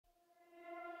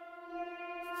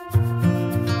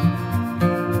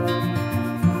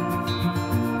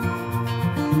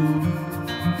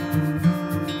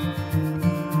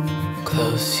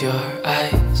Close your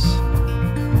eyes,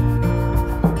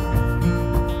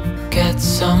 get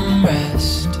some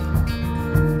rest.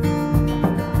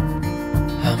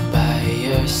 I'm by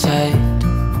your side.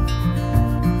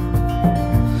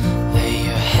 Lay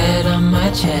your head on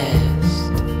my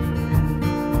chest.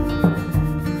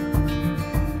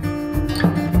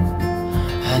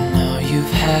 I know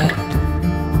you've had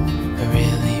a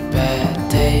really bad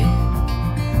day,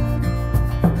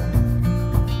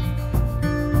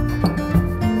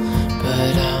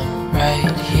 but I'm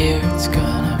right here, it's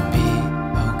gonna be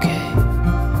okay.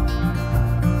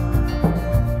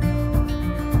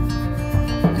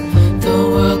 The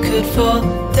world could fall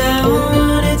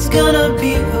down, it's gonna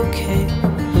be okay.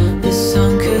 The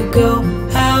sun could go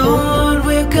out,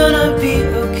 we're gonna be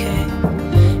okay.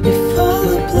 If all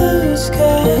the blue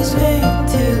skies fade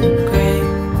to gray,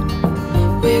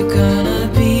 we're gonna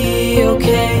be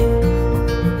okay.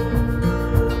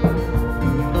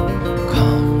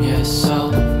 Calm your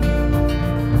soul,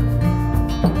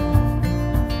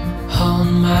 hold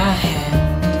my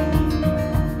hand,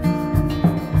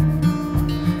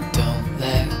 don't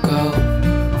let go.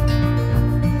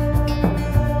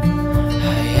 I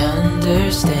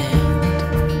understand.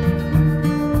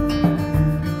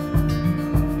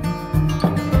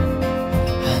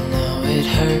 I know it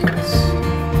hurts,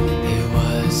 it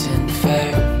wasn't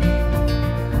fair.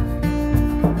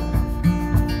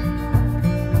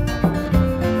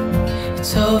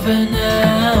 It's over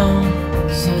now,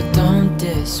 so don't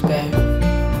despair.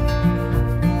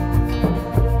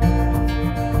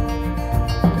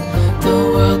 The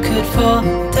world could fall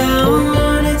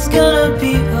down, it's gonna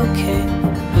be okay.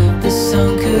 The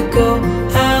sun could go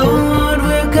out,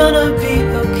 we're gonna be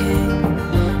okay.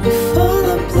 If all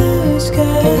the blue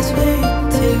skies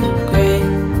fade to gray,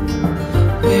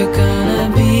 we're gonna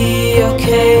be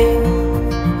okay.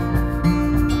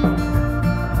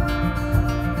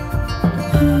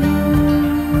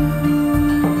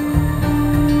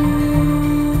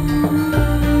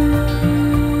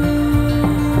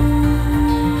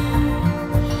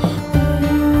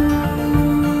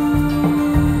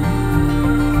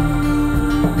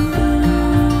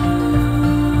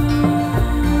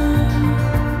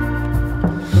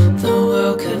 The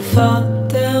world could fall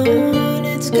down,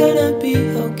 it's gonna be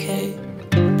okay.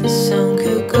 The sun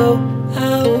could go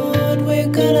out, we're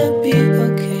gonna be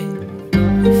okay.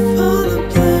 If all the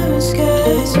blue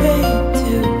skies fade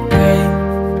to gray,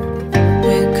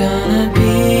 we're gonna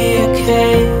be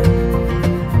okay.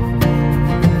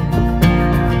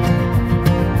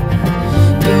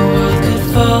 The world could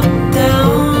fall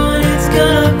down, it's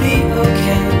gonna be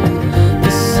okay.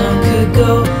 The sun could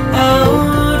go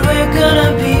out, we're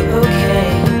gonna be okay.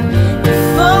 If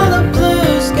all the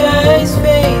blue skies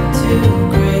fade to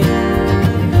gray,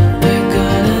 we're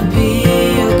gonna be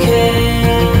okay.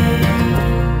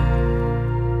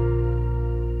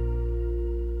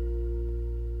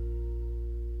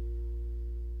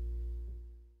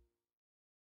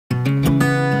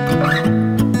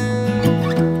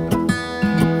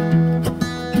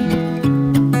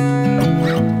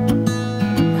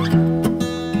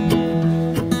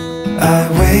 I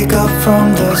wake up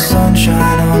from the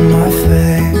sunshine on my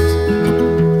face,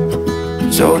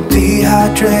 so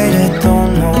dehydrated,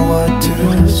 don't know what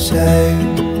to say.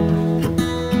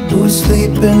 Who's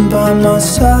sleeping by my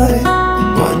side?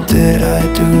 What did I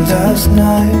do last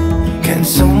night? Can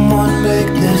someone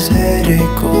make this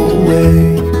headache go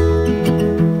away?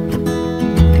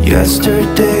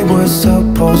 Yesterday was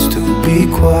supposed to be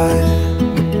quiet,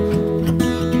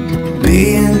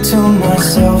 being to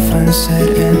myself and sit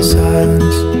in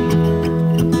silence,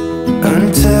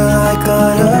 until I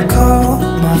got a call.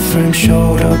 My friend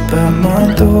showed up at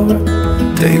my door.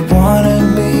 They wanted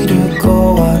me to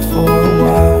go out for a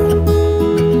while.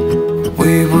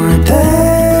 We were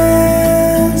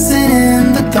dancing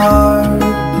in the dark,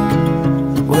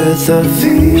 with a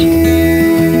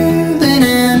feeling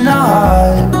in our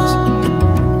hearts.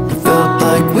 Felt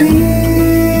like we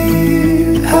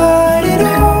had it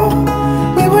all.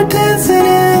 We were dancing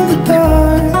in the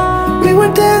dark, we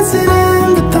were dancing in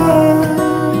the dark.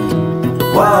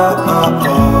 Whoa, oh,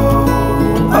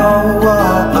 oh, oh,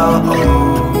 whoa, oh, oh,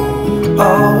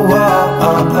 oh, whoa,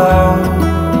 oh, oh,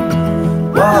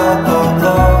 whoa, oh,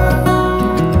 oh,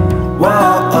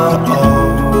 whoa, oh, oh,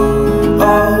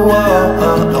 oh, whoa,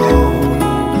 oh,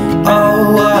 oh,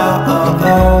 oh, whoa, oh,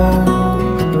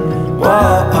 oh,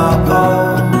 whoa, oh, oh.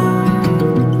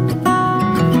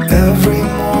 Every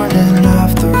morning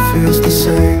after feels the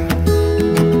same.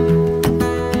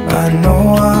 I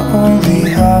know I only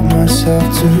have myself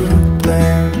to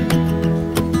blame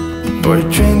for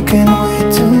drinking way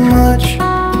too much.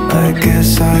 I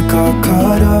guess I got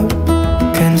caught up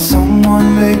can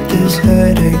someone make this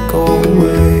headache go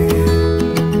away?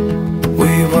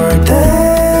 We were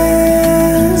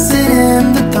dancing in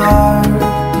the dark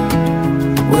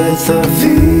with a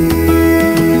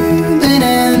feeling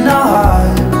in our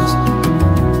hearts.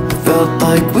 Felt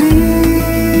like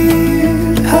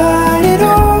we'd had it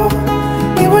all.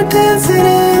 We were dancing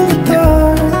in the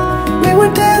dark. We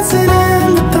were dancing in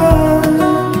the dark.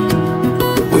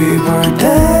 We were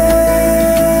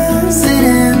dancing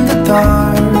in the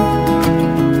dark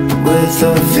with a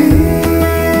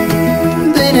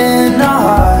feeling in our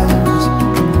hearts.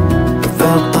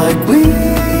 Felt like we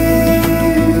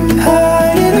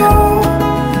had it all.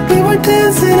 We were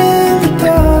dancing in the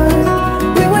dark.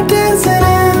 We were dancing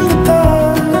in the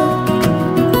dark.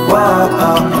 Whoa,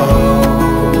 oh, oh,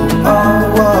 oh,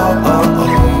 whoa, oh,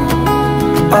 oh,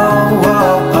 oh,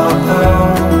 whoa, oh, oh,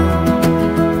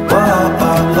 whoa, oh,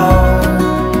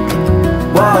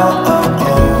 oh, whoa, oh, oh,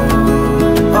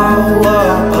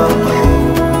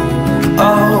 oh,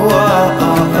 whoa, oh, oh.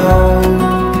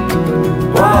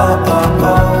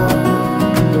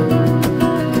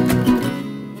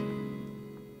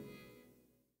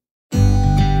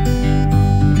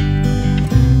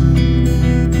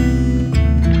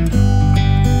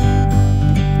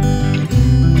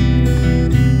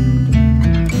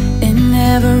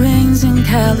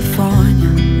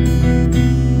 California,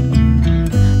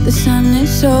 the sun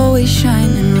is always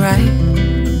shining bright.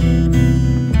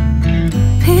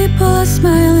 People are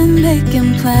smiling,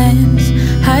 making plans,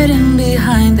 hiding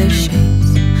behind their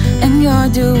shades, and you're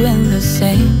doing the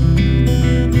same.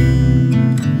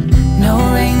 No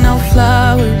rain, no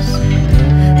flowers,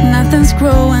 nothing's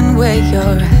growing where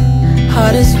you're at.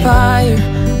 Heart is fire,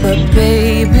 but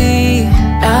baby,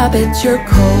 I bet you're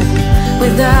cold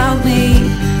without me.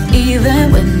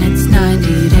 Even when it's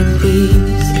 90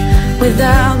 degrees.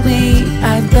 Without me,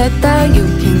 I bet that you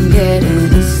can get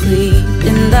any sleep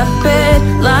in that bed,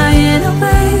 lying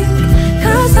awake.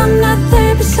 Cause I'm not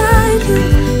there beside you,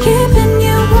 keeping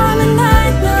you warm and I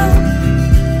know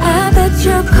I bet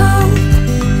you're cold.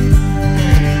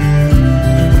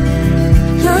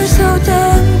 You're so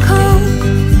damn cold.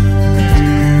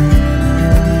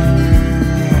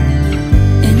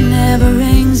 It never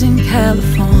rains in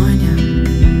California.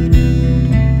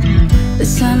 The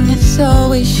sun is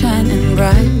always shining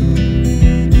bright.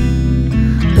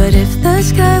 But if the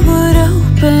sky would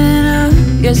open up,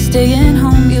 you're staying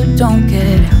home, you don't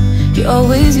get out. You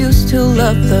always used to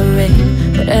love the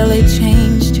rain, but LA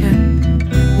changed you.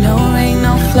 No rain,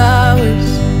 no flowers,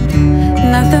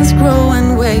 nothing's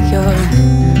growing where you're at.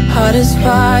 Heart is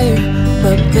fire,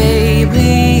 but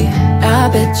baby, I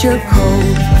bet you're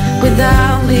cold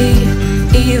without me.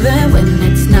 Even when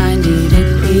it's 90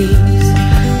 degrees.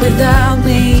 Without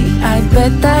me, I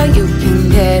bet that you can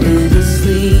get any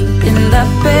sleep in that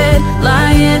bed,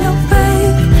 lying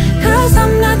awake. Cause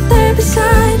I'm not there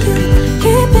beside you,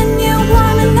 keeping you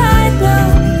warm and I know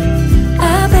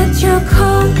I bet you're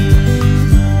cold.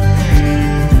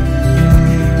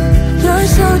 You're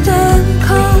so damn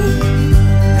cold.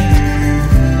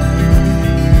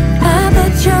 I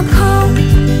bet you're cold.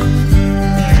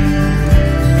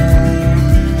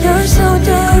 You're so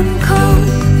damn cold.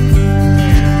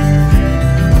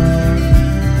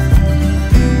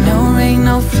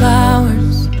 No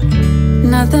flowers,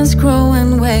 nothing's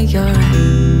growing where you're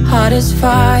at. Heart is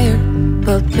fire,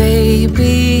 but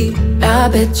baby, I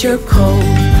bet you're cold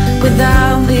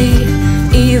without me.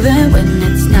 Even when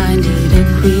it's 90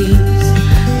 degrees.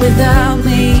 Without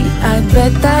me, I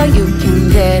bet that you can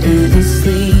get any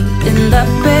sleep in that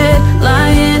bed,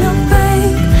 lying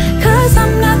awake. Cause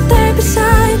I'm not there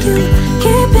beside you,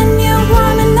 keeping you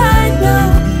warm and I know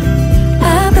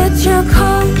I bet you're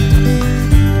cold.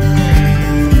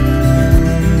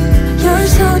 You're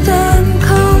so damn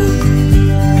cold.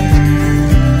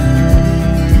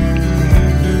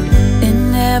 It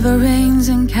never rains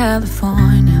in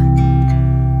California.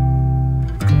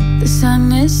 The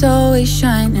sun is always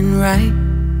shining bright.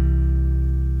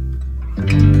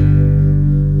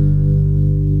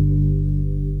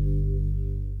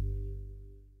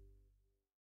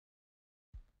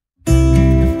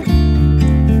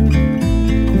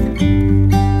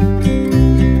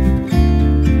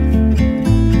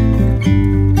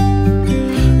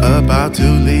 About to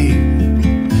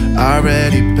leave,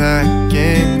 already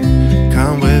packing.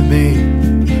 Come with me,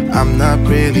 I'm not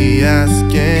really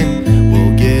asking.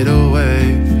 We'll get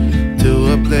away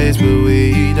to a place where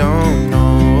we don't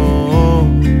know.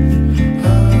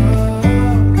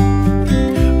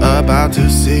 About to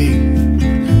see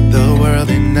the world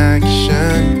in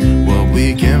action, what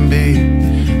we can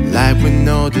be, life with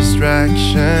no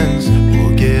distractions.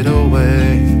 We'll get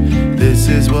away, this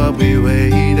This is what we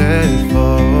waited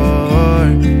for.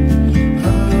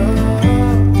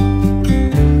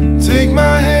 Take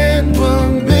my hand, we'll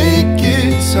make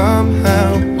it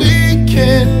somehow. We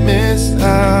can't miss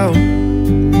out.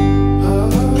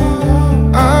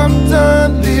 I'm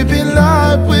done living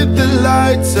life with the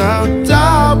lights out.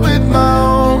 Die with my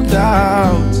own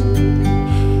doubts.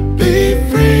 Be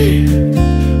free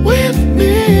with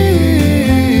me.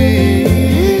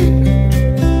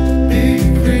 Be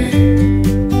free.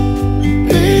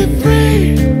 Be free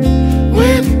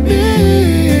with me.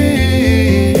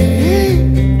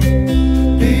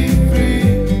 Be free.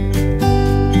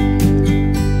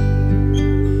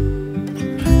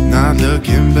 Not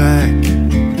looking back.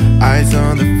 Eyes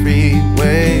on the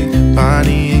freeway,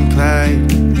 Bonnie and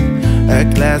Clyde, a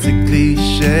classic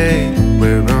cliche.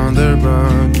 We're on the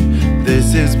run.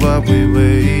 This is what we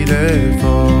waited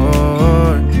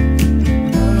for.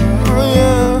 Oh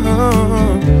yeah.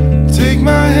 Take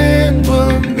my hand,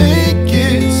 we'll make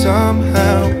it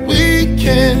somehow. We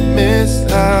can't miss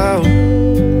out.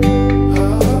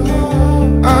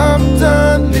 I'm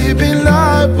done living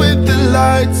life with the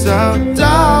lights out.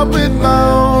 Die with my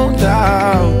own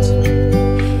doubts.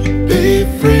 Be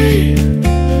free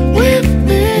with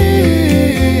me.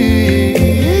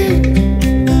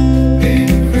 Be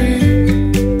free.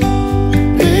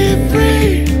 Be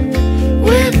free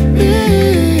with me.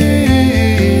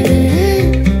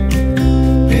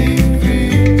 Be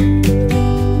free.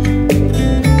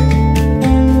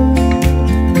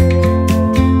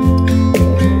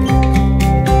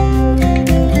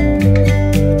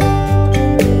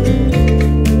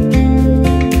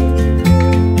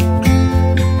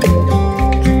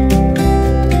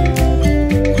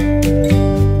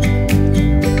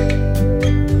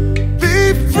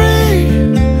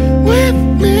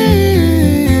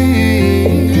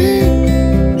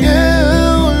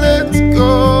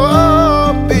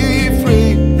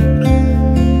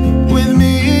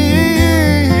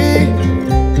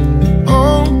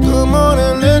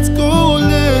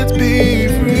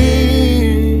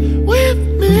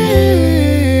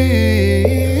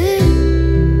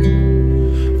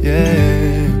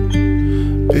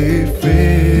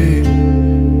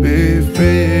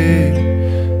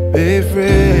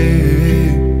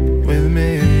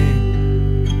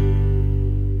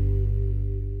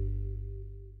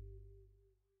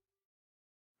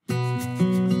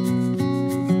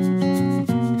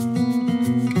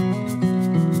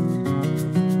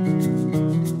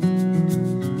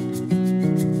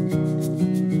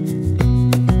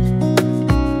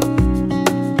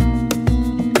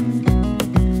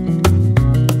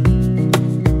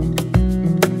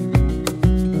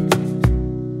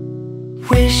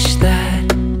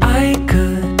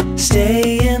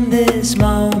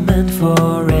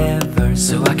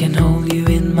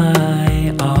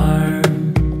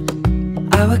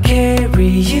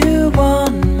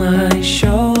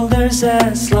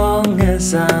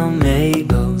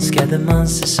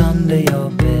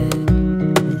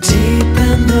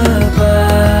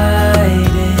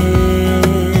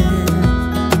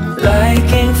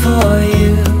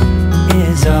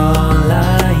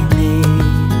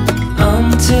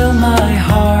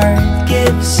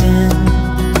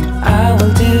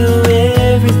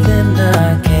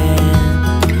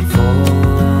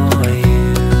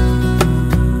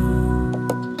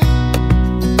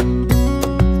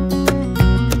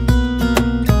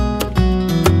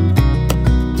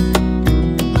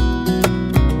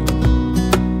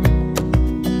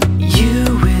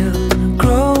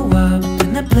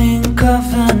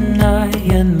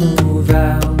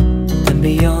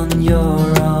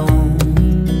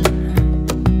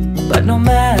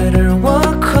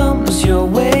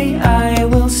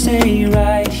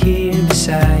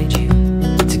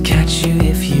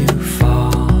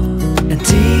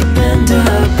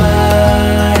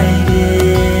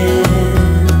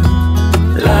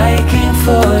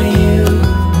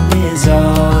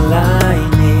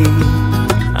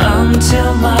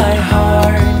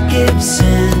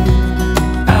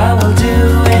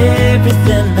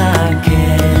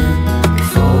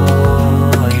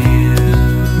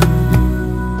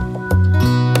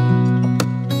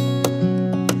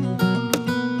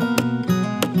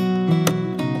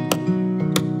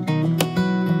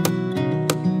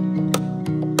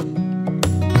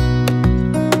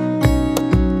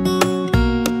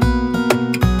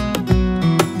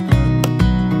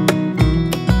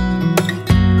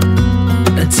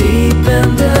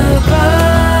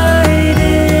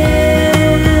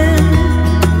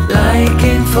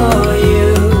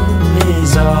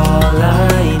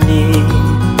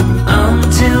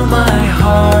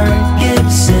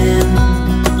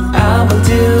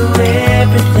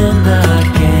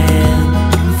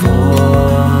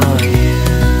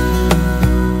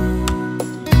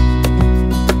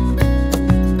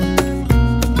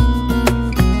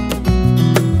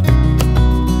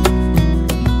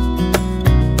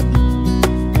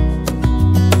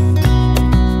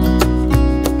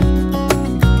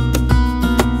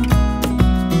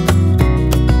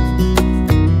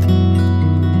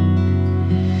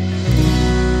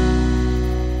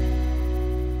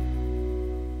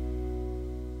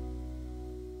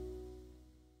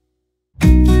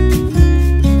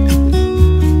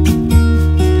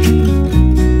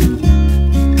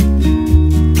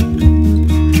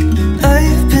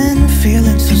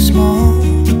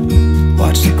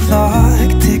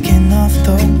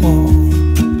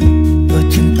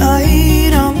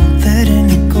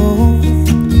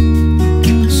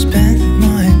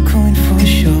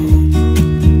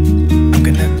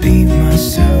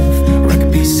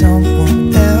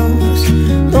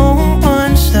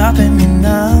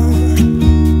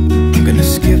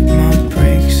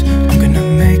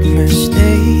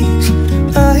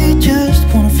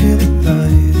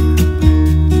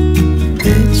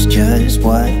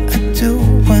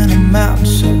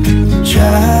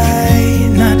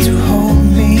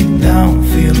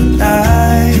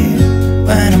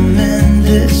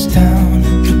 this town.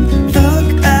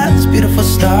 Look at these beautiful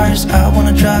stars. I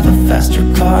wanna drive a faster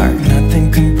car.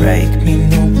 Nothing can break me,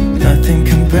 no, nothing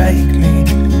can break me.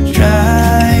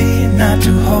 Try not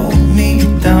to hold me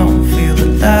down. Feel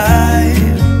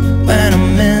alive when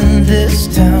I'm in this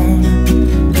town.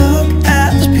 Look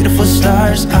at these beautiful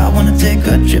stars. I wanna take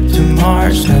a trip to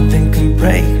Mars. Nothing can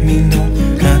break me, no,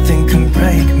 nothing can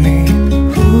break me.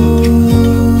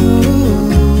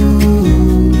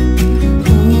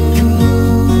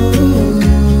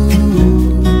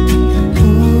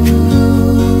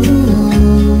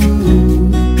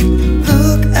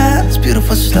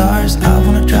 Stars, I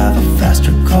wanna drive a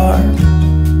faster car.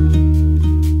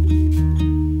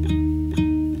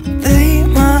 Lay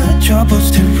my troubles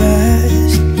to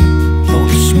rest. Blow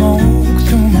the smoke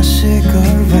through my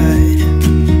cigarette.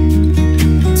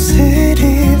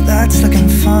 City lights looking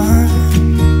fine,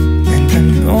 and I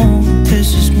know this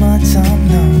is my time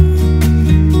now.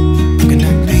 I'm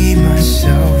gonna be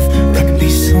myself, or I could be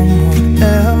someone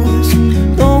else.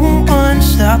 No one's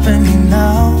stopping me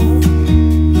now.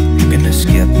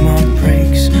 Skip my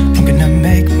breaks, I'm gonna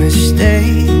make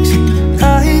mistakes.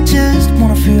 I just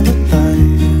wanna feel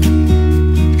alive.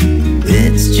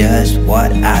 It's just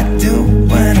what I do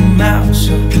when I'm out.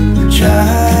 So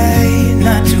try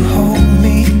not to hold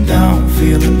me down.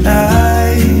 Feel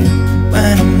alive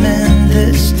when I'm in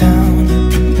this town.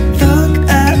 Look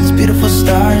at these beautiful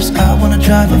stars. I wanna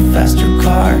drive a faster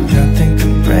car. Nothing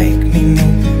can break me, no,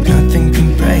 nothing can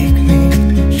break me.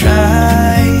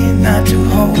 Try not to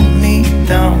hold me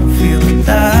down. Feel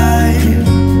alive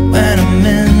when I'm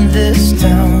in this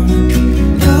town.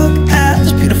 Look at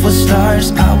these beautiful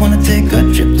stars. I wanna take a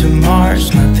trip to Mars.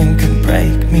 Nothing can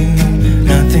break me, no,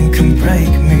 nothing can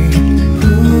break me.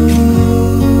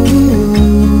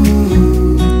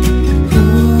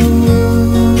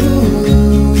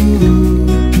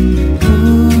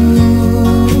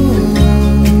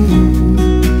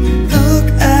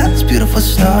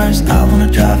 Stars, I wanna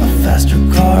drive a faster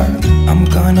car. I'm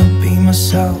gonna be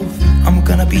myself, I'm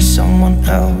gonna be someone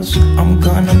else. I'm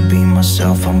gonna be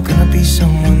myself, I'm gonna be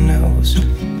someone else.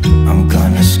 I'm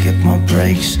gonna skip my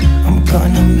breaks, I'm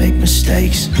gonna make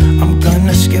mistakes. I'm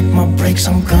gonna skip my breaks,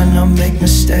 I'm gonna make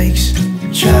mistakes.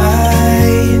 Try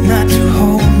not to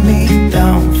hold me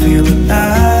down. Feel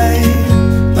alive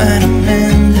when I'm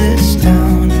in this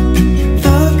town.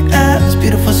 Look at these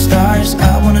beautiful stars. I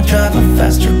wanna drive a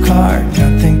faster car.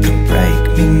 Nothing can break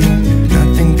me, no,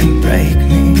 nothing can break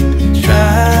me.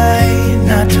 Try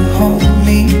not to hold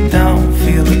me down.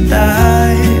 Feel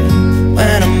alive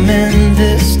when I'm in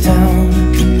this town.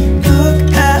 Look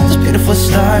at those beautiful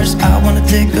stars. I wanna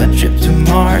take a trip to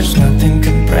Mars. Nothing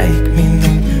can break me,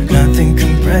 no, nothing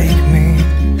can break me.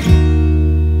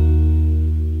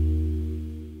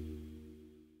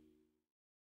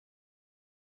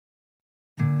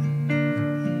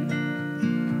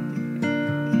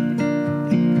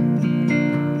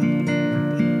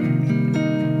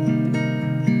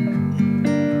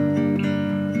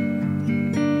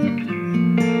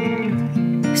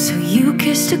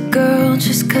 Kissed a girl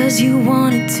just 'cause you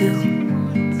wanted to.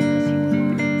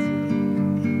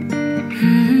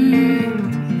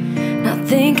 Not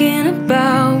thinking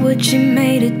about what you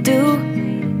made it do.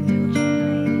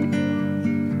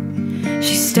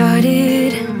 She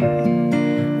started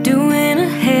doing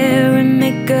her hair and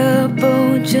makeup, oh,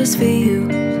 just for you.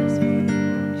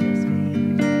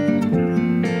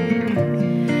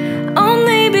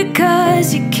 Only because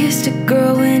you kissed a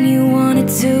girl when you wanted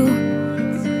to.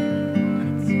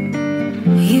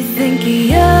 You think you're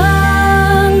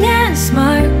young and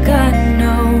smart, got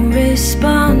no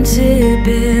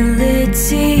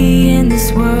responsibility in this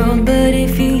world. But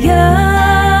if you're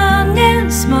young and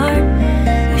smart,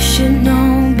 you should know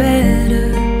better.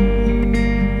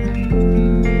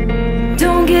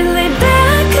 Don't get laid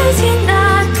back 'cause you're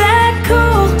not that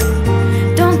cool.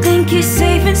 Don't think you're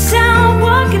safe and sound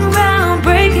walking around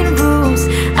breaking rules.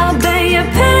 I'll bet your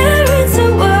parents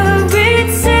are worried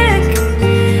sick.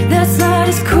 That's not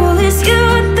as cool as you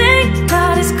think,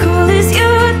 not as cool as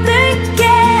you think,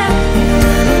 yeah.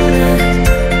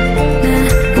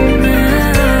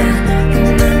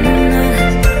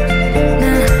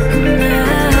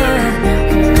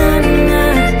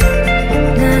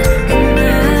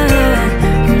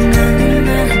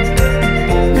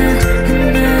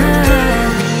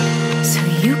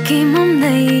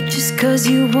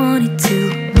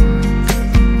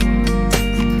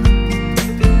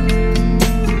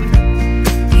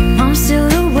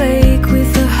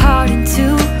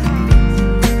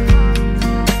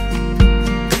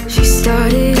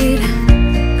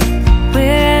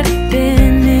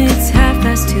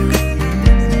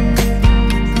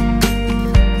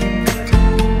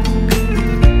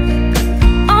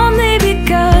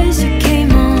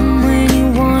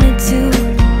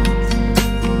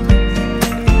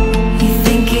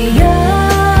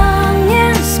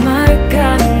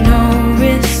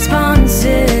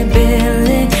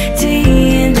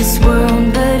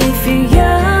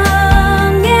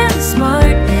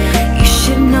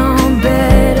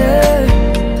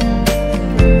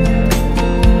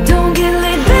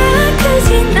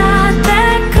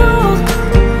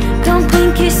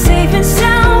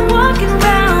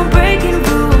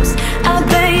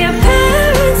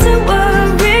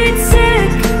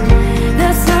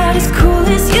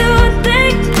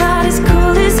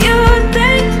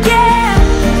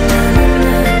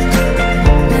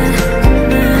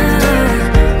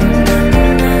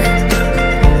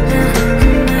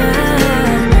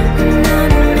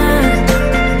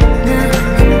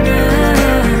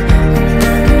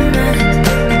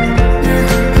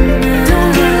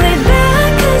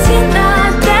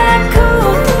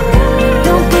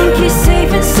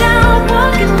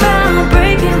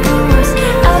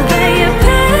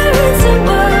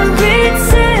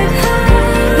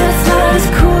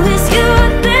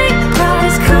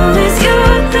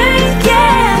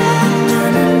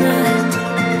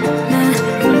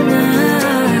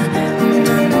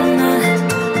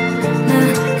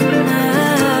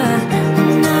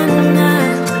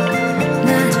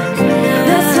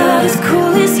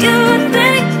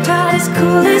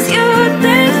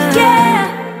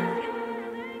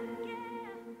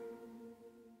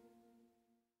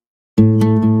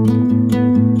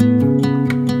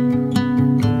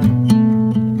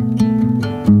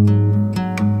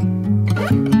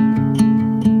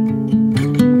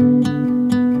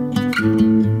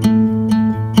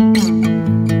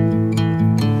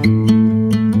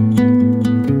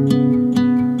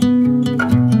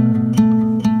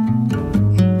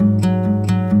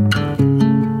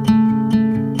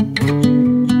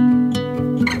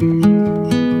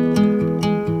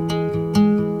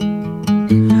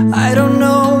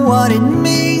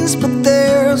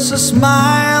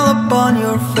 smile upon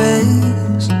your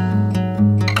face,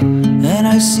 and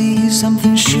I see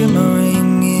something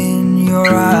shimmering in your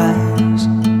eyes.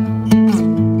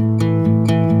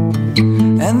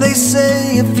 And they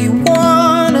say if you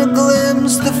wanna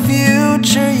glimpse the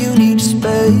future, you need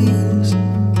space.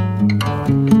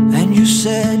 And you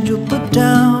said you'll put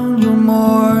down your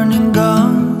morning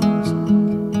guns.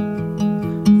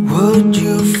 Would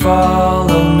you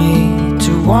follow me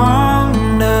to wonders?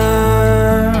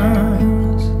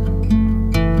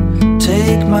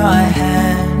 Take my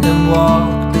hand and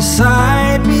walk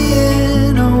beside me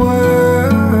in a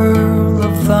world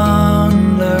of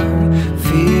thunder.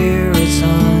 Fear is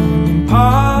an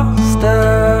imposter.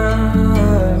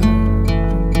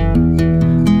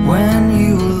 When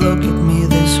you look at me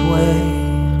this way,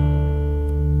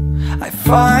 I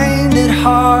find it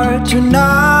hard to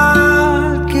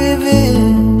not give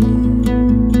in.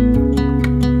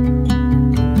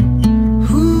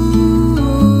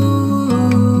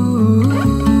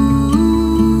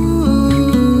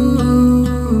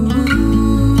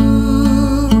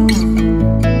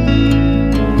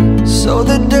 So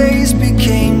the days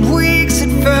became weeks,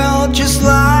 it felt just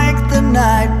like the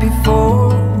night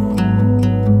before.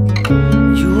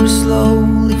 You were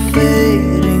slowly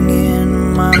fading in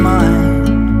my mind.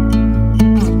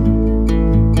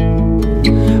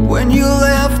 When you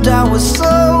left, I was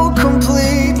so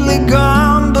completely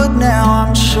gone, but now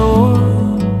I'm sure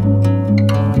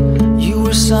you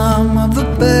were some of the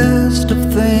best of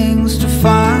things to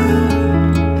find.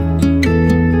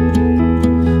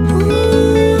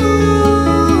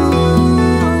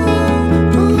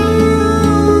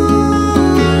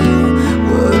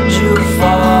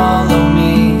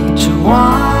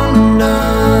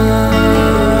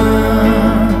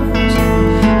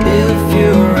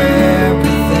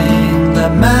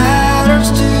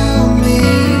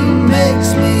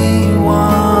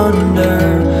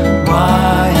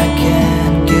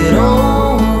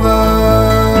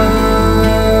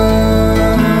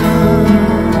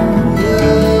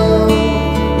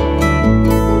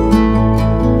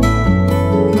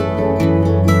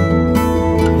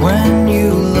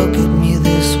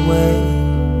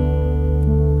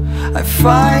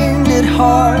 Find it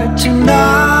hard to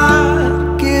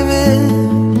not give in.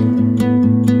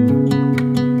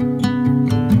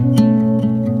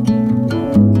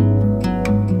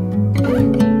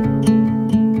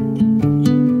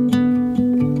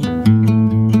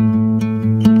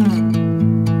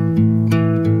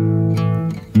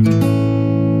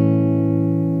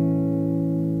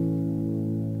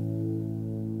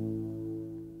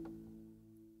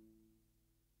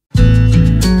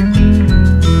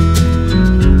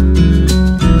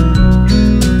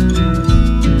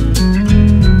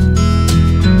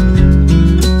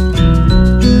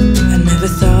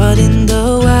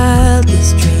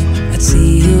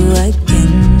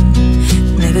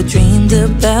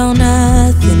 About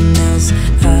nothing else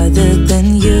other than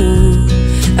you.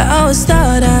 I always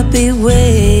thought I'd be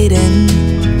waiting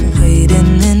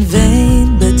in vain,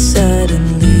 but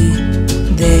suddenly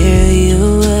there you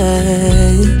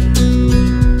were.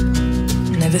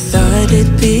 Never thought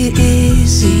it'd be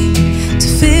easy to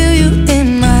feel you in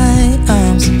my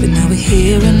arms, but now we're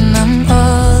here and I'm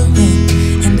all in,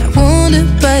 and I wonder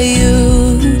about you.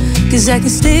 'Cause I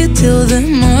can stay till the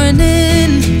morning,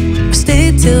 stay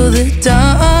till the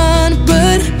dawn,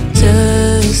 but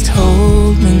just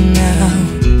hold me now.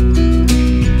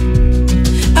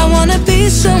 I wanna be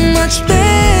so much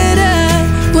better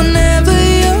whenever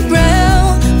you're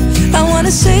around. I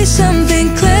wanna say something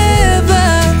clever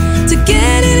to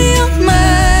get in your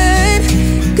mind.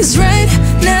 'Cause right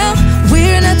now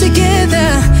we're not together,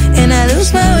 and I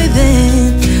lose my way then.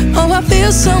 Oh, I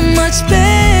feel so much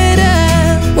better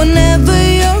whenever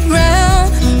you're around,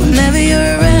 whenever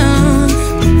you're around.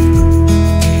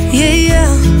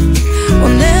 Yeah,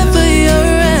 whenever you're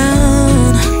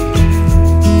around,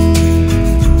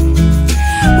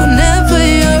 whenever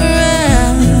you're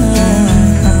around.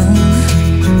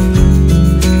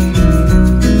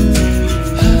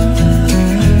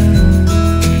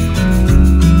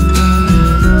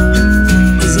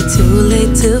 Is it too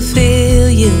late to feel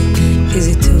you? Is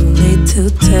it too late to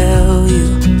tell you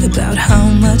about how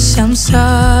much I'm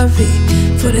sorry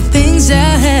for the things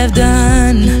I have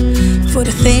done, for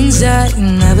the things I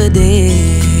never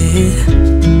did?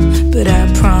 But I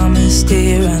promise,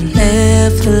 dear, I'll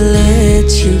never let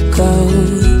you go.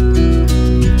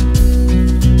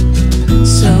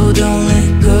 So don't let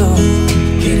go,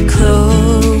 get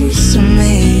close to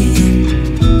me.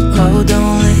 Oh,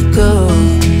 don't let go,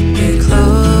 get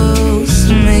close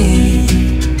to me.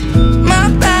 My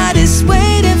body's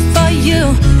waiting for you,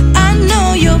 I know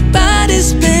your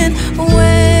body's been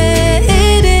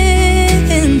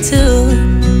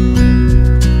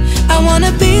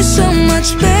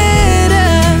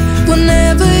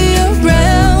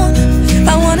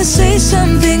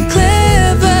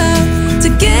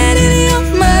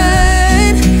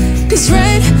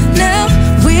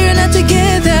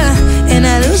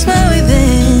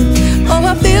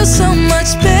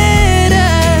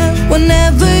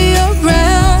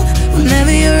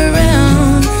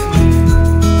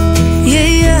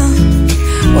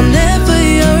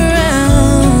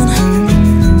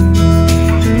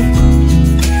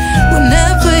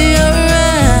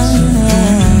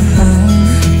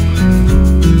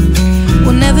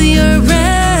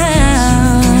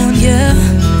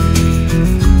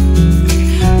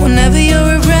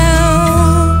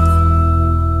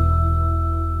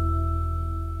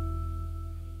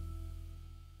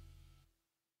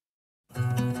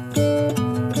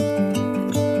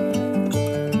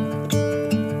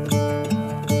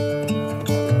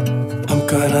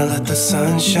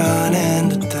sunshine in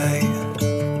the day.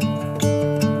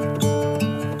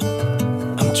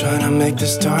 I'm trying to make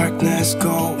this darkness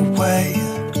go away.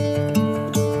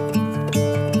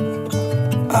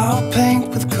 I'll paint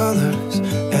with colors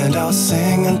and I'll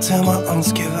sing until my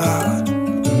lungs give out.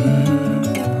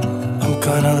 I'm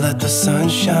gonna let the sun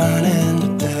shine in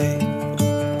the day.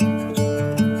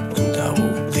 And I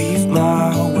will leave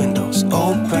my windows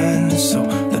open so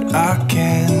that I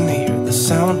can hear the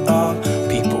sound of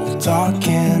people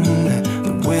talking and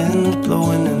the wind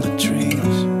blowing in the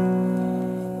trees.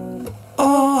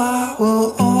 Oh, I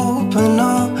will open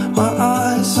up my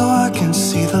eyes so I can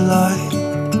see the light.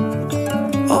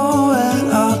 Oh,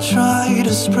 and I'll try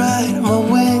to spread my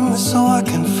wings so I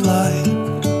can fly.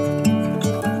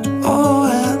 Oh,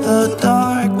 and the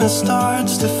darkness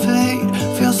starts to fade.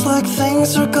 Feels like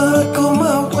things are gonna go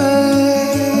my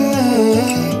way.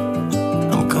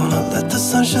 I'm gonna let the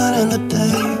sun shine in the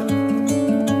day.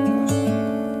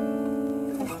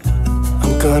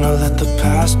 I'm gonna let the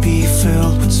past be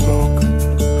filled with smoke.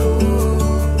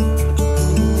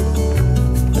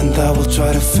 And I will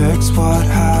try to fix what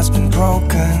has been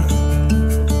broken.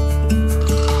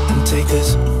 And take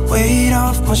this weight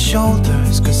off my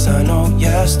shoulders, 'cause I know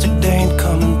yesterday ain't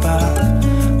coming back.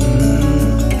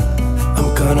 I'm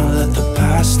gonna let the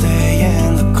past stay in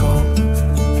the cold.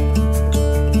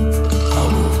 I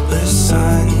will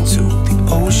listen to the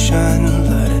ocean,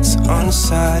 let its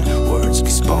unsaid words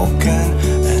be spoken.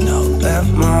 And I'll let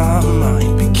my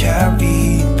mind be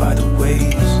carried by the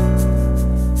waves.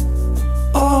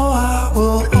 Oh, I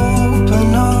will open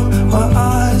up my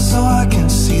eyes so I can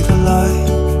see the light.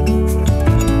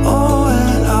 Oh,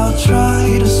 and I'll try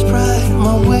to spread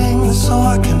my wings so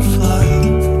I can fly.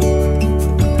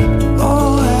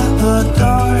 Oh, and the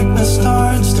darkness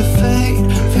starts to fade.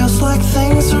 Feels like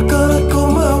things are gonna go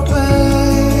my way.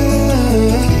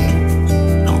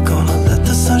 I'm gonna let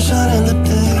the sun shine in the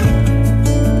day.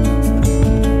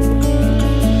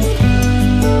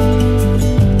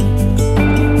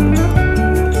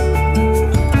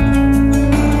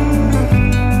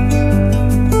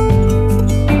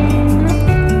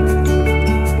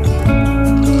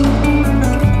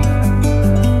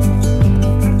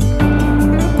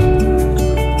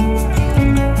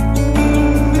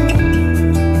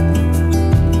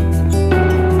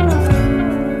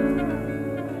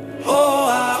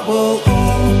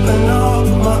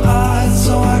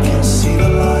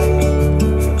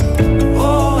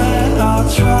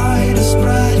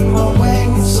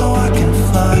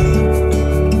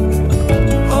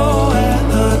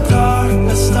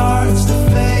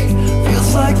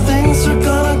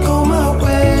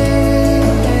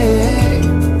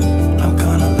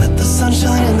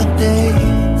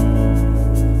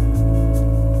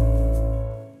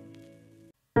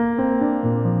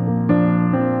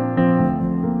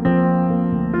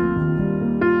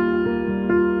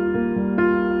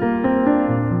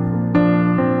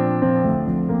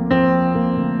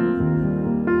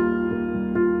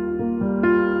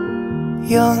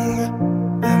 Young,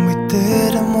 and we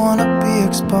didn't wanna be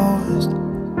exposed.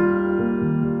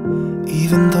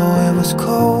 Even though it was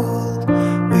cold,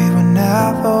 we were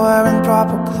never wearing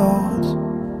proper clothes.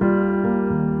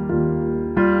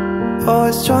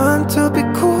 Always trying to be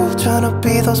cool, trying to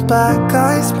be those bad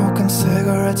guys, smoking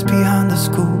cigarettes behind the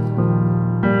school.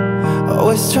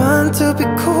 Always trying to be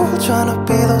cool, trying to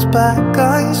be those bad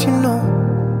guys, you know.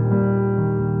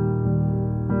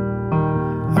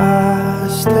 I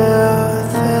still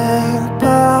think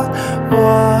about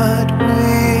what we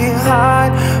had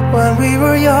when we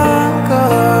were younger.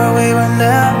 We were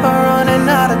never running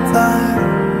out of time.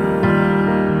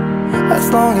 As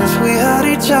long as we had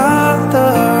each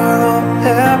other, oh,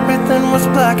 everything was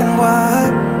black and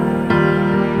white.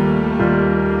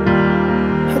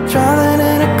 Driving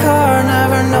in a car,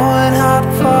 never knowing how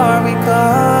far we go.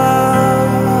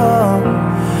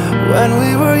 When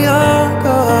we were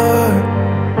younger,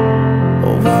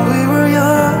 when we were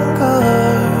younger,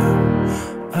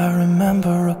 I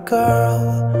remember a girl.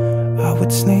 I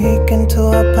would sneak into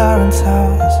her parents'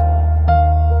 house.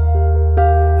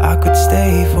 I could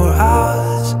stay for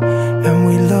hours, and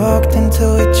we looked into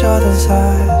each other's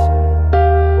eyes.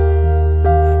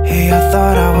 Hey, I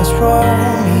thought I was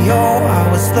Romeo, I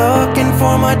was looking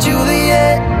for my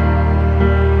Juliet.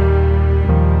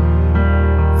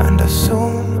 And as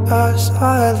soon as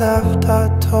I left, I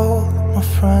told my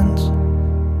friends.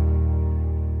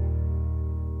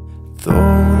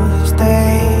 Those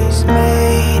days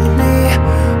made me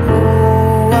who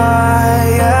I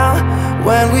am.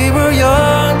 When we were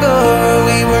younger,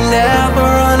 we were never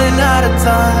running out of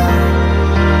time.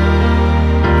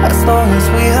 As long as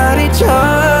we had each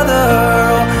other,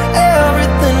 oh,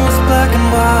 everything was black and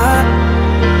white.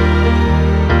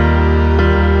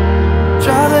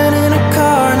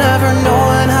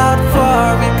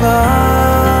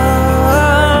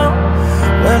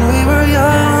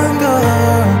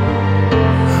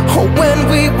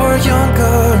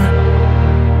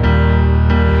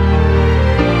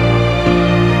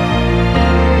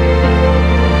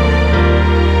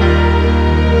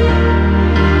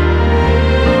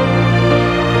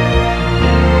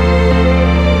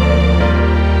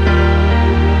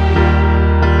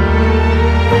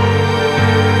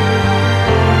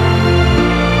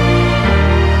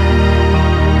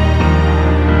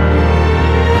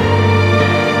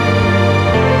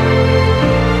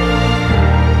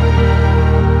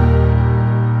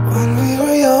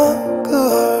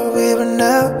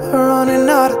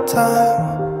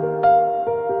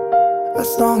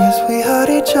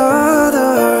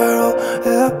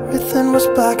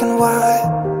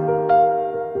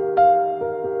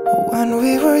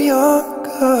 were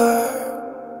younger.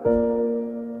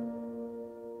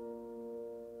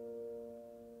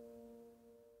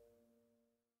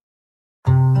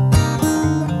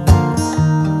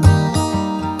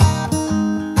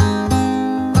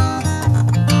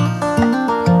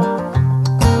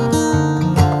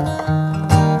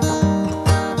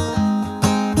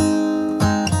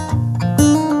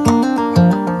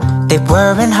 They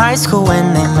were in high school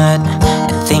when they met,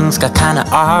 and things got kinda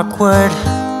awkward.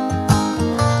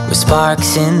 With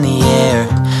sparks in the air,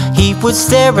 he would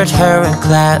stare at her in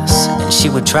class, and she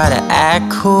would try to act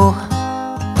cool.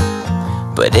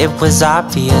 But it was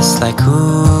obvious, like,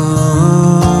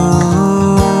 ooh,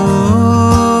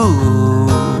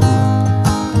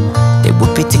 they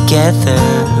would be together,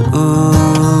 ooh.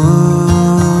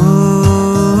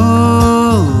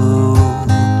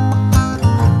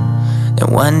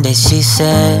 One day she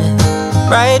said,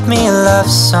 write me a love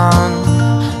song,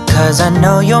 'cause I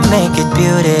know you'll make it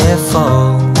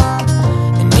beautiful.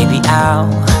 And maybe I'll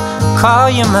call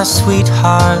you my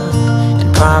sweetheart,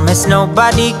 and promise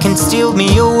nobody can steal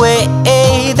me away.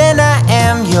 Then I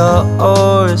am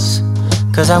yours,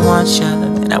 'cause I want you,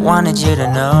 and I wanted you to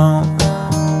know.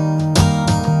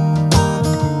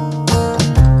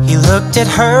 He looked at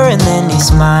her and then he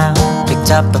smiled, picked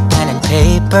up a pen and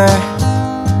paper,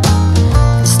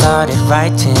 started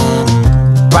writing.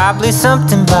 Probably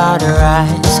something about her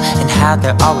eyes and how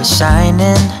they're always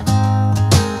shining,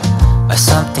 or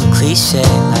something cliche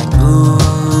like ooh.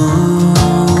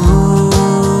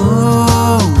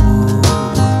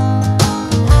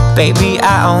 Baby,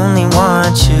 I only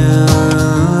want you.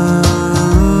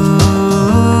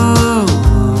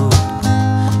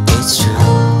 It's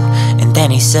true. And then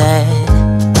he said,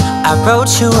 I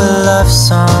wrote you a love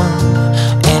song,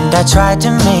 and I tried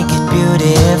to make it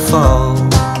beautiful.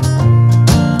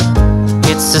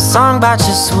 It's a song about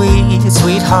your sweet,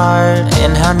 sweetheart,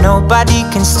 and how nobody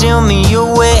can steal me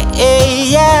away.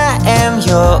 Yeah, I am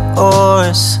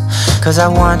yours, 'cause I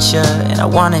want you, and I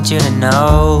wanted you to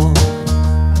know.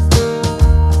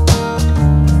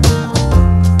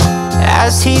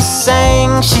 As he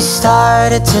sang, she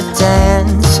started to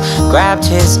dance, grabbed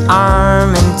his arm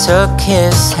and took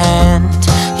his hand.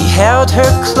 He held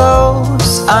her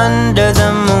close under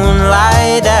the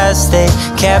moonlight as they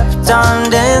kept on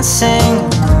dancing.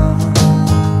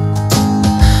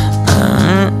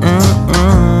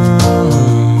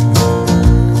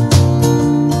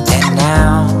 And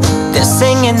now they're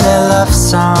singing their love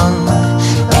song,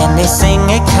 and they sing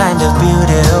it kind of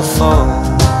beautiful,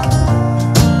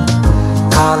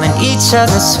 calling each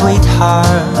other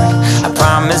sweetheart. I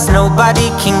promise nobody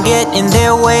can get in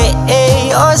their way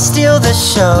or steal the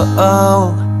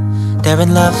show. They're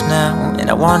in love now, and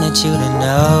I wanted you to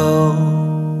know.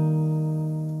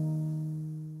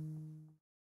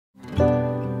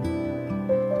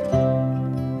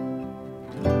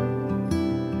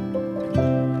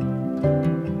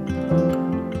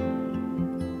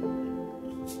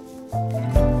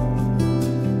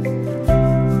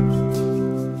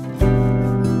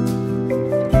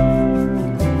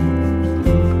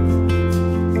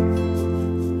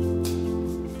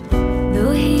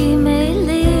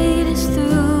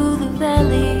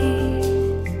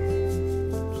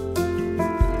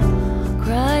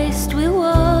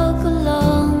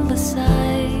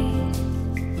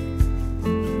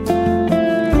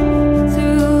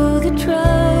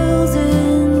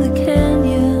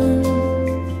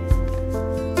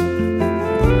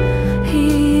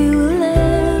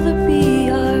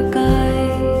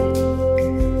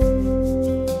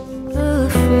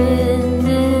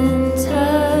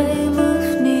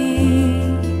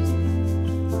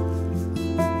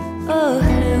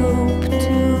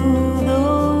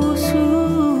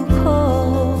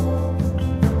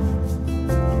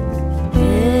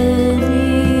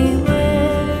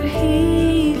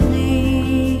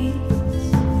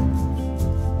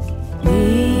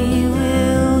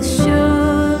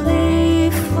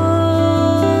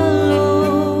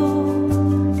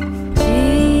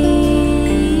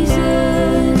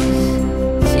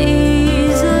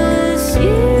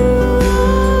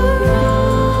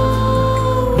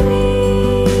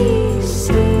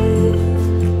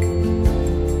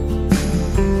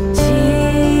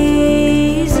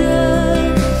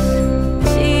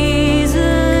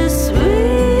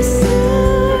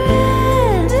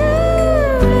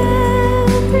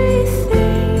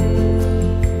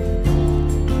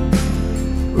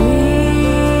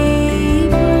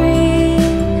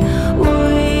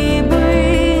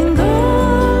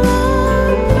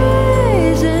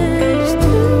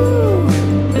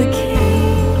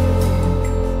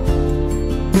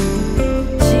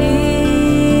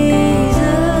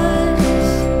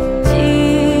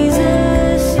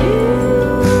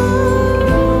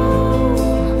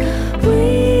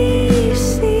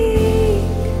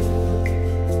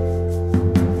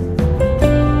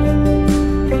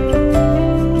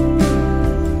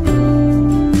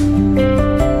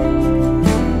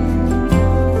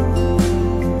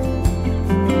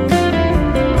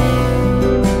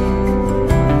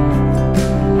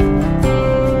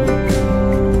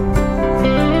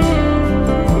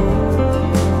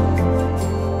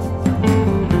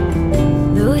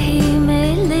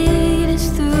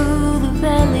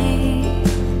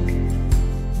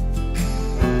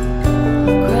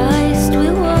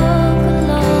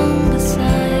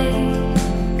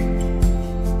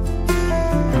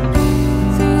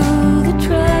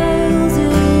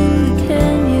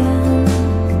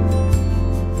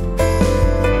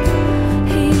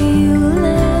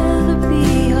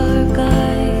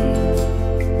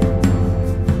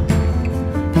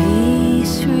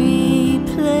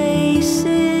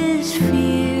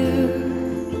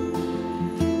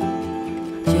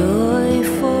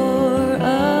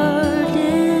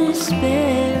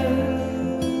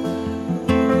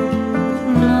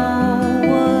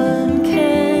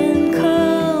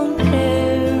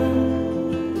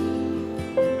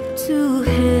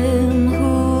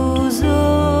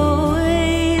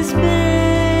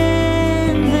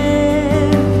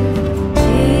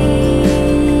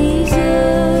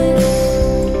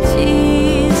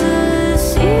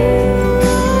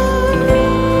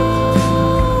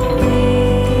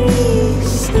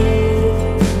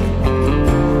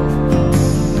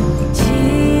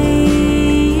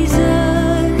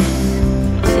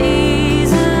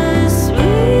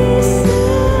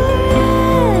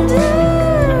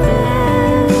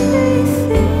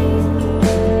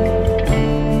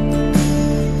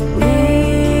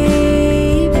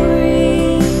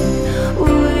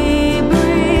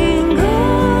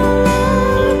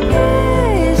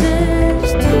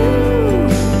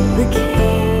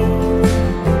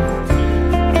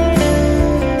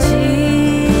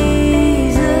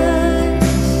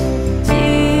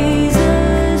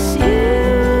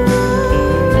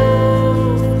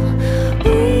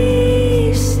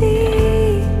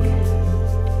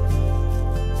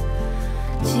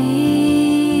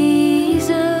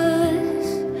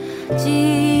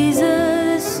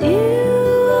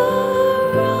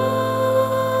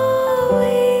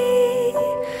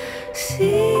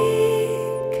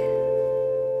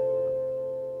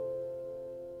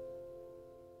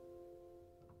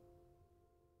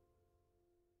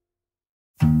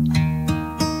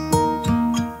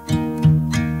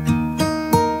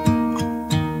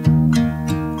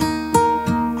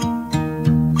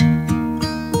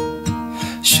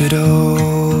 Should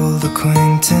old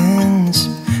acquaintance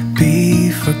be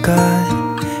forgot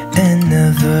and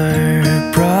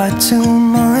never brought to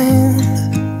mind?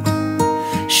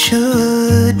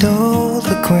 Should old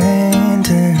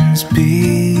acquaintance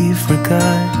be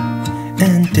forgot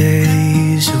and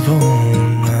days of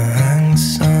old lang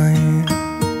syne?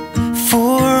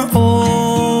 For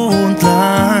old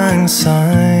lang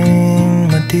syne,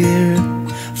 my dear,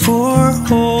 for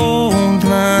old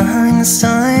lang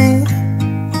syne,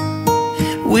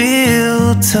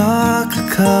 we'll talk a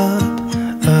cup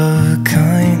of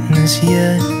kindness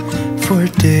yet for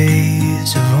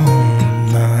days of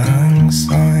old lang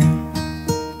syne.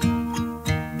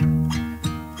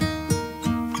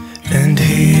 And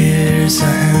here's a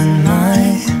hand,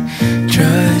 my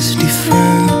trusty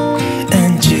friend,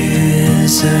 and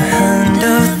here's a hand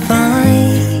of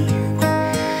thine.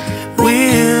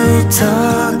 We'll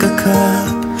talk a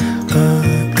cup of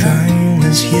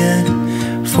kindness yet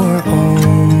for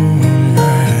old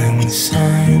lang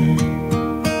syne.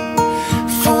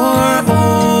 For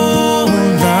old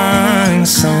lang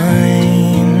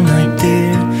syne, my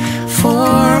dear,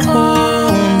 for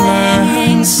old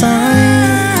lang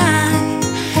syne,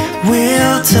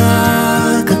 we'll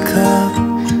talk a cup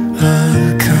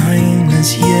of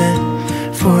kindness yet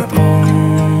for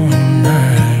old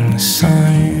lang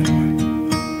syne.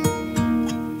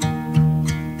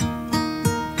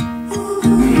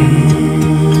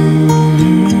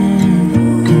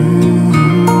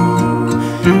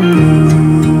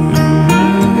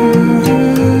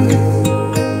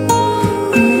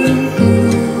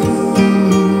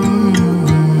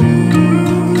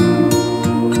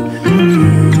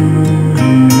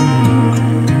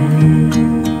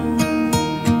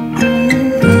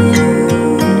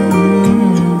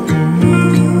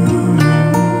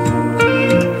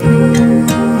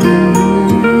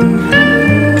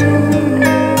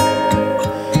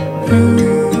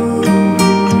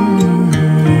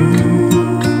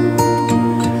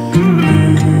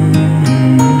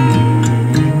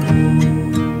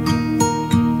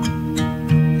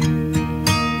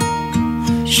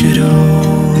 Should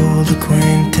old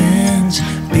acquaintance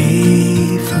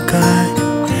be forgot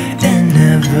and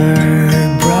never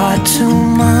brought to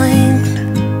mind?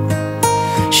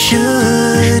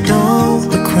 Should old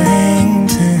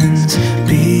acquaintance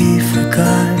be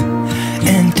forgot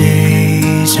and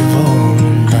days of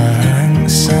old lang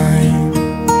syne?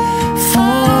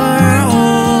 For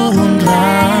old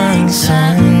lang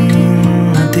syne,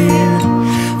 my dear,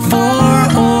 for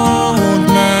old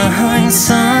lang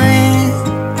syne,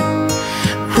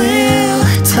 we'll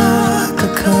talk a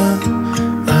cup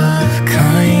of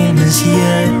kindness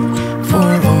yet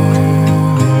for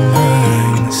old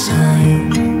lang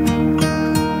syne.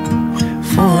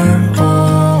 For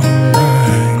old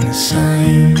lang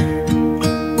syne.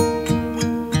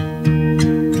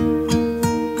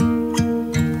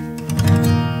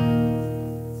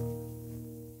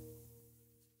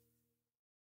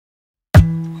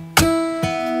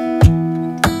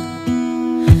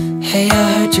 Hey, I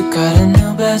heard you got a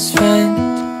new best friend.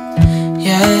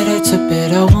 Yeah, it hurts a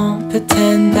bit, I won't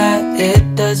pretend that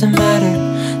it doesn't matter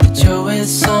that you're with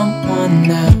someone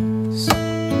else.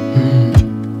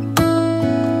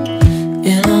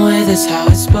 In a way, that's how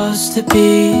it's supposed to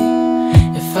be.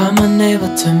 If I'm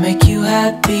unable to make you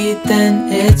happy, then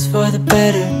it's for the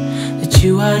better that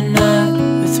you are not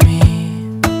with me.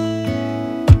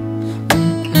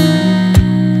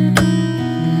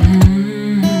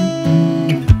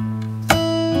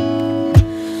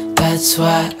 That's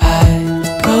why I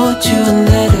wrote you a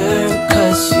letter,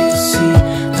 'cause you see,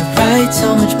 I write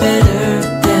so much better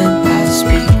than I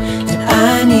speak. And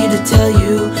I need to tell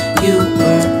you, you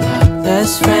were my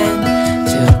best friend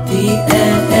till the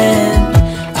end.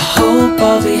 I hope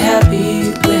I'll be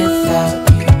happy without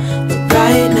you, but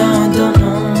right now I don't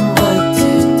know what to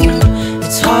do.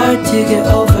 It's hard to get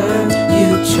over, you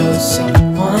chose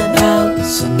someone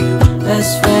else, a new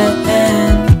best friend.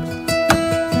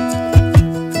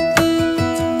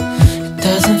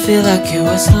 Doesn't feel like it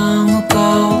was long ago.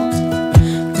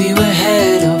 We were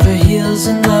head over heels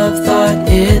in love, thought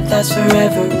it'd last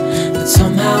forever, but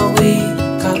somehow we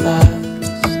got lost.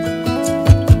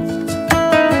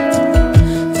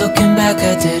 Looking back,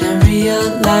 I didn't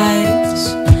realize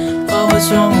what was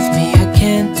wrong with me. I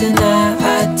can't deny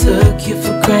I took you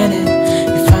for granted.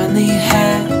 You finally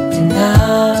had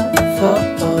enough.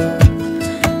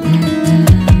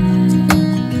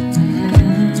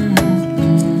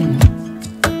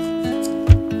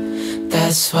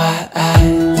 That's why I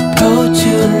wrote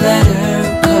you a letter,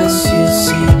 'cause you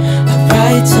see, I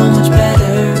write so much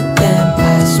better than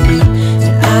I speak.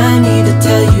 And I need to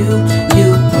tell you, you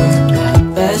were my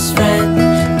best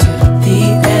friend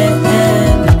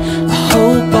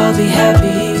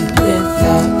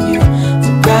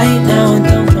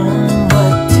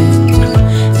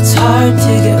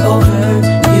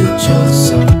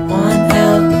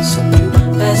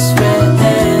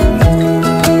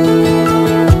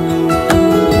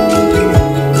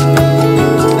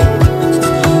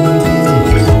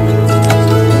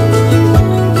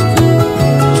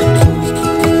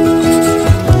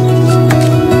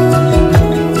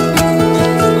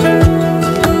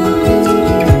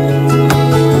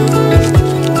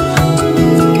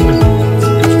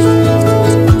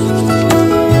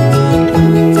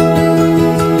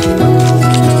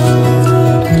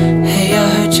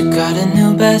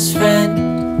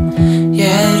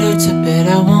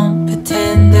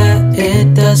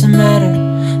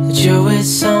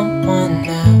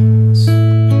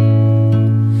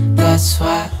that's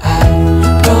why I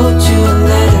wrote you a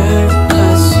letter.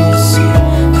 Cause you see,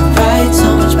 I write so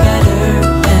much better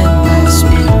than I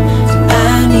speak. And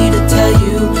I need to tell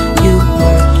you, you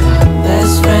were my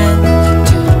best friend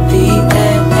to the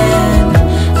end.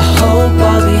 I hope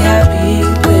I'll be happy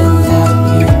without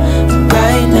you, but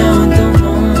right now I don't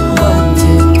know what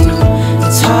to do.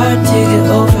 It's hard to get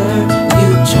over, you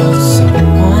chose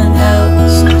someone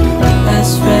else, my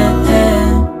best friend.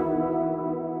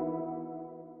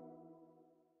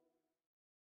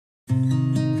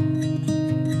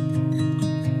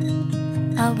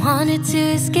 I wanted to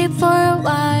escape for a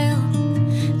while.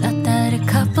 Thought that a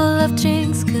couple of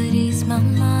drinks could ease my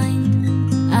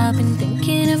mind. I've been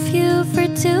thinking of you for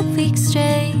 2 weeks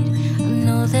straight. I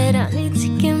know that I need to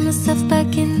get myself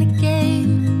back in the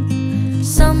game.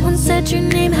 Someone said your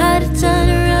name had to turn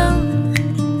around.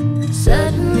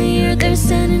 Suddenly you're there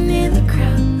standing in the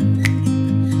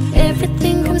crowd.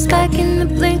 Everything comes back in the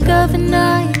blink of an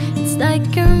eye. It's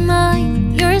like you're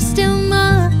mine, you're still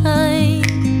mine.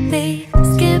 They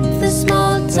skip the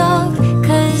small talk,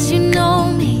 cause you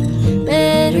know me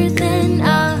better than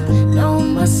I know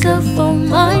myself. Oh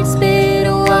my, it's been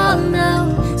a while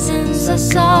now since I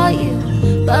saw you,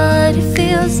 but it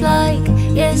feels like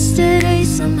yesterday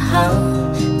somehow.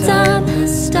 Time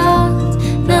has stopped,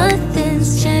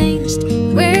 nothing's changed,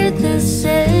 we're the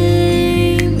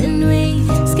same. And we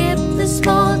skip the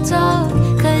small talk,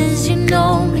 cause you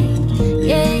know me,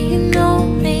 yeah, you know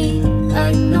me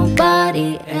like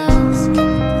nobody else.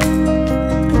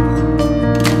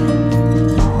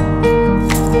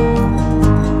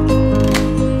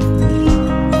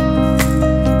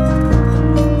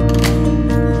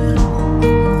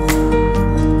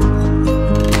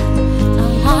 I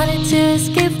wanted to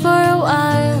escape for a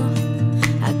while.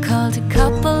 I called a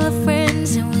couple of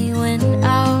friends and we went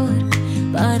out,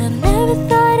 but I never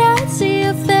thought I'd see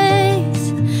your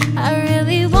face. I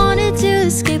really wanted to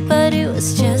escape, but it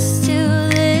was just too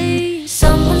late.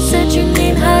 Someone said your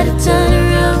name had to turn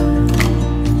around.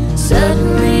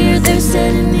 Suddenly you're there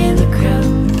standing in the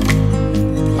crowd.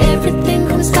 Everything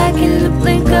comes back in the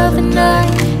blink of an eye.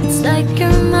 It's like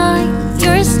you're mine,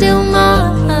 you're still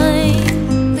mine.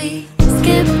 We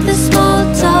skip the small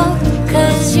talk,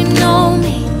 cause you know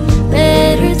me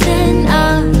better than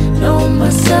I know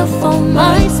myself. Oh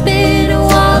my, it's been a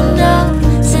while now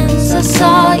since I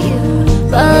saw you,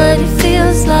 but it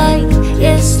feels like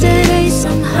yesterday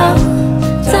somehow.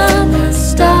 Time has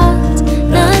stopped,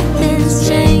 nothing's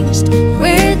changed,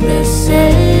 we're the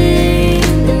same.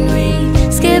 And we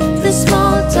skip the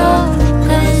small talk,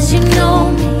 cause you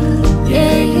know me,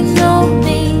 yeah, you know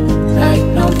me like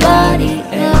nobody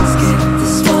else. Skip the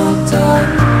small talk.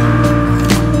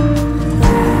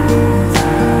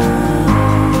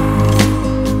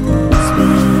 It's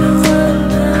been a while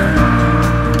now.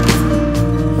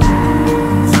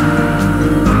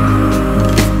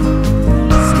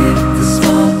 Skip the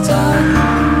small talk.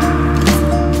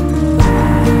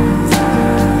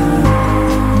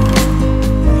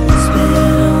 It's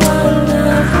been a while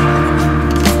now.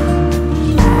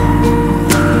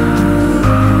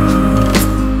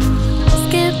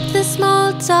 Skip the small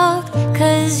talk,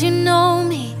 cause you know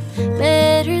me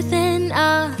better than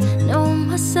I know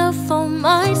myself. Oh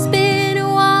my, it's been a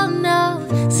while now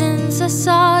since I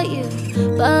saw you,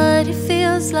 but it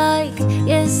feels like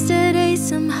yesterday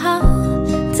somehow.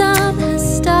 Time has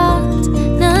stopped,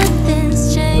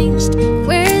 nothing's changed,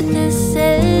 we're the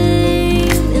same.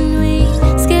 And we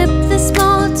skip the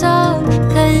small talk,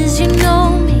 cause you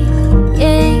know me,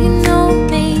 yeah, you know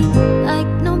me like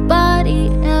nobody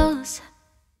else.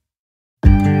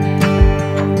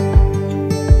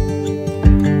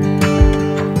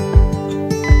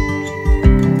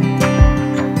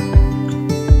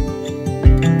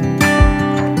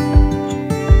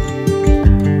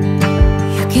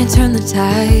 You can't turn the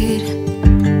tide,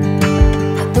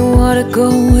 let the water go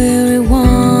where it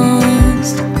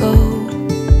wants to go.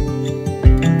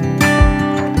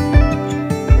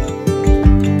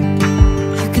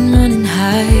 You can run and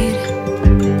hide,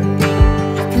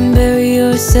 you can bury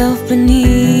yourself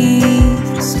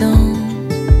beneath the stones.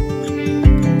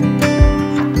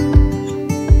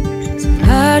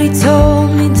 Somebody told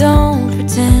me don't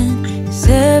pretend, 'cause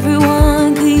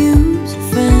everyone could use a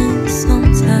friend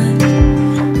sometimes.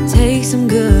 Take some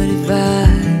good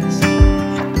advice.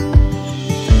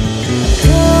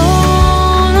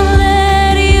 Don't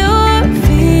let your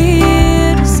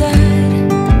fear decide.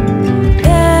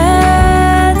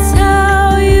 That's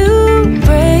how you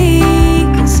break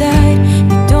inside.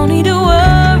 You don't need to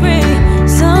worry.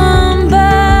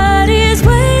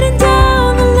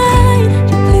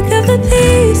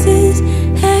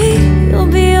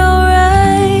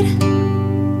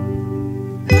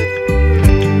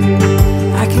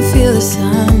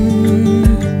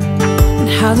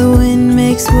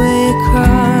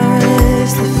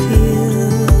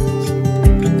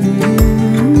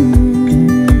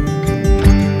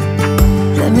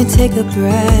 let me take a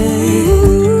breath.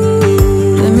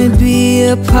 Let me be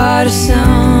a part of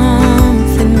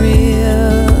something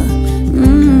real.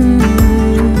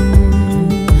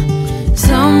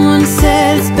 Someone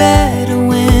said it's better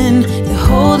when you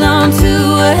hold on to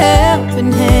a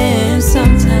helping hand.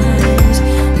 Sometimes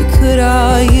we could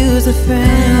all use a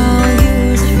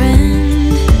friend.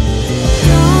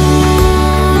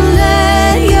 Don't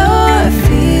let your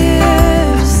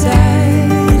fear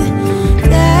decide.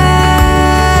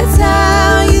 That's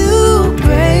how you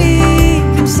break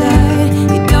inside.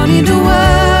 You don't need to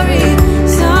worry.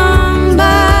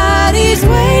 Somebody's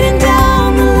waiting down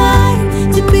the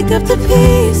line to pick up the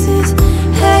pieces.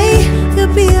 Hey,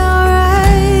 you'll be alright.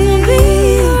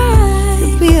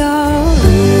 You'll be alright.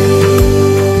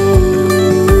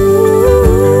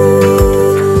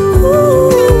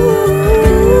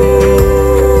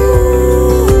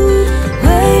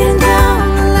 Waiting down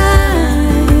the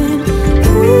line.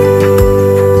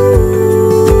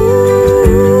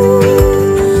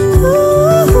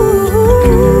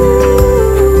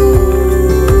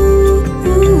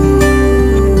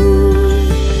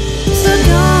 So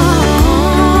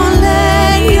don't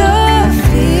let your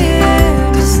fear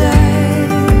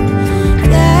decide.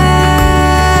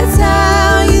 That's how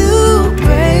you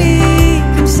break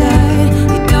inside.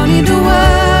 You don't need to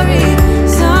worry.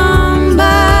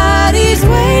 Somebody's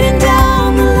waiting down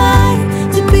the line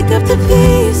to pick up the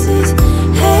pieces.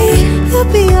 Hey,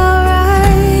 you'll be alright.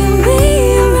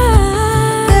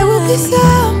 There will be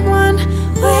someone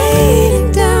waiting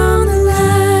down the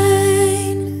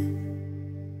line.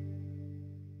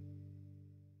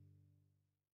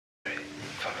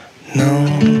 No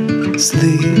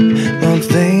sleep, my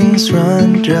veins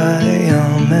run dry,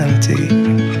 I'm empty.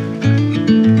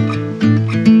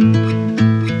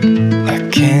 I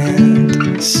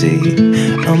can't see,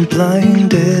 I'm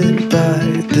blinded by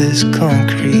this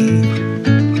concrete.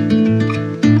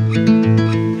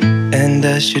 And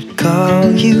I should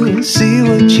call you, see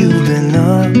what you've been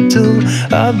up to.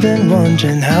 I've been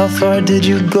wondering, how far did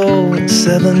you go in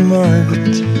 7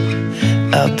 months?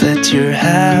 I bet you're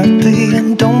happy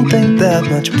and don't think that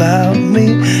much about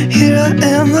me. Here I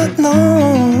am, not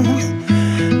knowing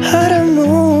how to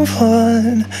move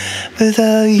on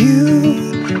without you,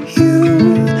 you.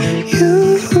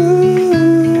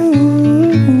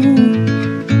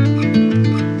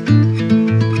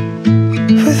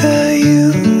 Without you,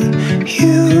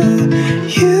 you.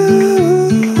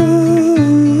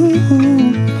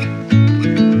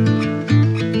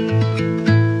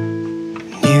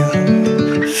 New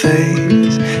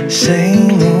face,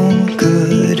 same old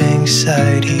good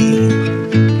anxiety.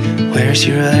 Where's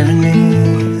your irony?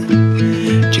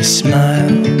 Just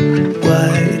smile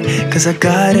wide, 'cause I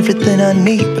got everything I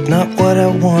need, but not what I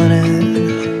wanted.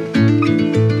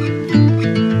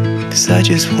 'Cause I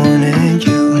just wanted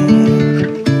you.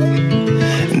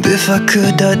 And if I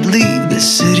could, I'd leave this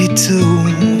city too.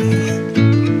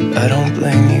 I don't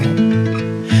blame you.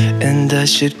 And I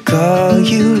should call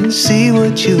you, see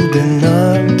what you've been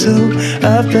up to.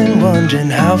 I've been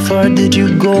wondering, how far did you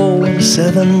go in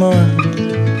 7 months?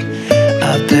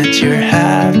 I bet you're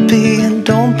happy and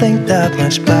don't think that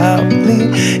much about me.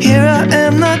 Here I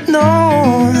am, not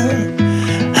knowing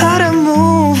how to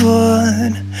move on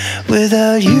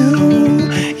without you,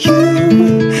 you,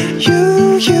 you,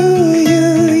 you, you,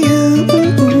 you.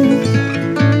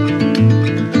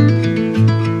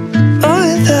 Oh,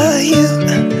 without you,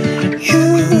 you,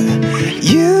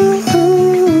 you.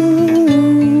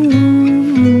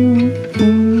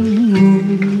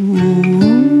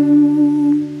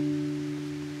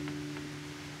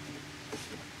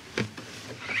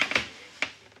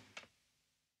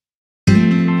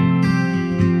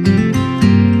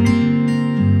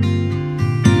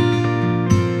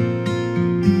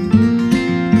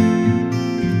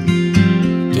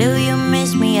 Do you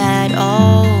miss me at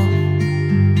all?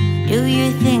 Do you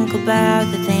think about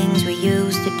the things we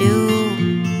used to do?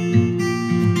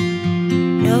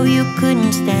 No, you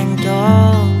couldn't stand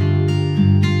tall.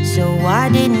 So why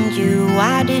didn't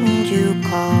you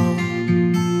call?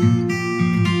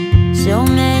 So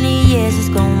many years has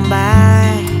gone by,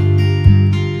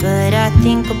 but I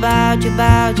think about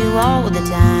you all the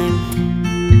time.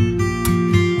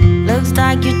 Looks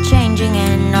like you're changing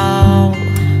and all,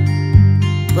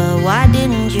 but why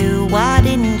didn't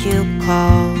you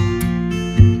call?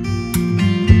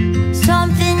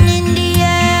 Something in the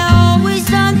air, always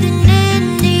something in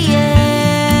the air.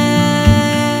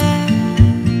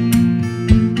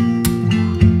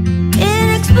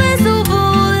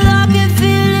 Inexplicable, I can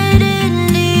feel it in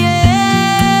the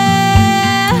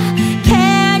air.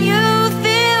 Can you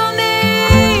feel me?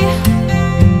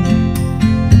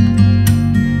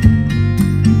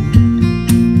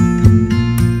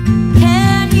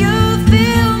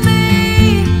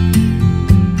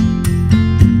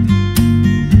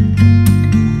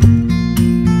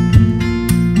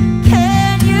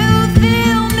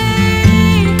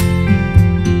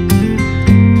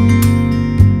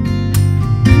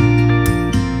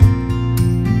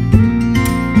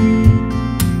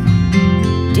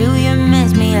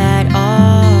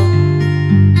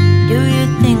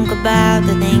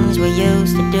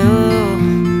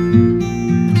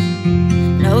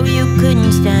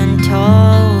 couldn't stand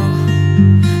tall.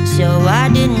 So why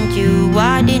didn't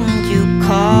you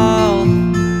call?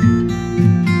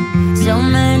 So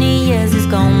many years has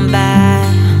gone by,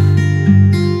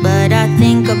 but I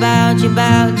think about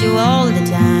you all the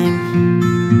time.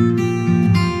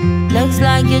 Looks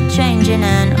like you're changing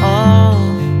and all,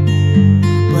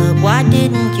 but why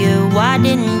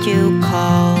didn't you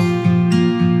call?